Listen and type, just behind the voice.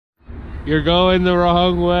You're going the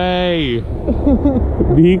wrong way.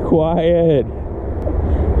 Be quiet.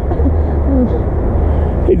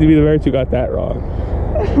 Hate to be the birds who got that wrong.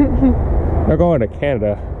 They're going to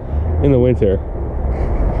Canada in the winter.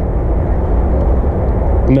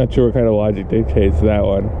 I'm not sure what kind of logic dictates that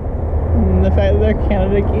one. The fact that they're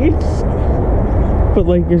Canada geese. But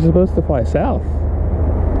like, you're supposed to fly south.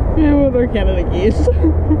 Yeah, well, they're Canada geese.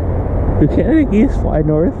 Do Canada geese fly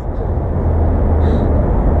north?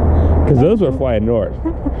 Because those were flying north.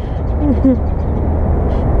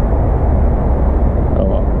 Oh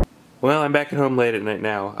well. Well, I'm back at home late at night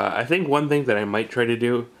now. I think one thing that I might try to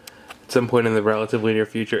do at some point in the relatively near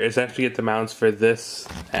future is actually get the mounts for this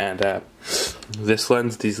and this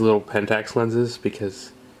lens, these little Pentax lenses,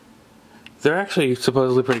 because they're actually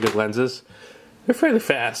supposedly pretty good lenses. They're fairly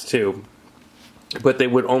fast too, but they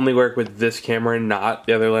would only work with this camera and not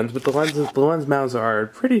the other lens. But the lens mounts are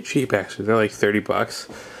pretty cheap actually. They're like 30 bucks.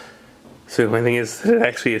 So my thing is, it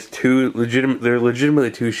actually is they're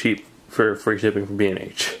legitimately too cheap for free shipping from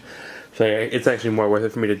B&H. So it's actually more worth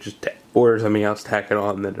it for me to just order something else, tack it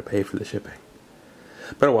on, than to pay for the shipping.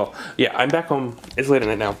 But oh well, yeah, I'm back home. It's late at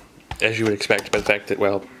night now, as you would expect by the fact that,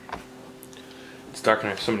 well, it's dark and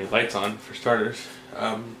I have so many lights on, for starters.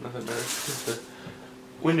 Nothing better. The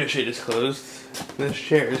window shade is closed. This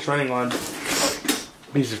chair is running on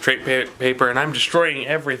a piece of trait paper, and I'm destroying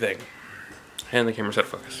everything. And the camera's out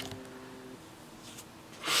of focus.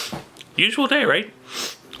 Usual day, right?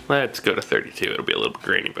 Let's go to 32. It'll be a little bit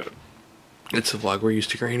grainy, but it's a vlog. We're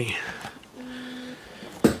used to grainy.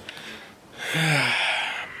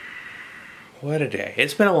 What a day.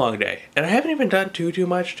 It's been a long day. And I haven't even done too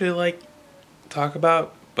much to, like, talk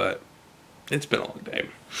about, but it's been a long day.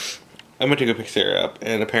 I went to go pick Sarah up,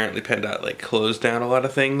 and apparently PennDOT, like, closed down a lot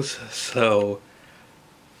of things, so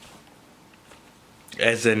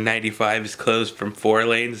as in 95 is closed from 4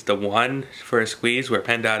 lanes to 1 for a squeeze, where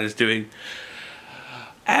PennDOT is doing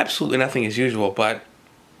absolutely nothing as usual, but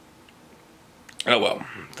oh well,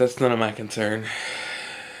 that's none of my concern.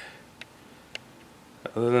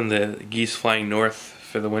 Other than the geese flying north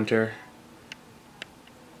for the winter,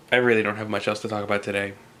 I really don't have much else to talk about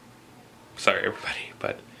today. Sorry everybody,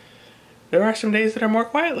 but there are some days that are more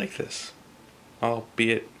quiet like this,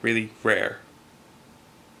 albeit really rare.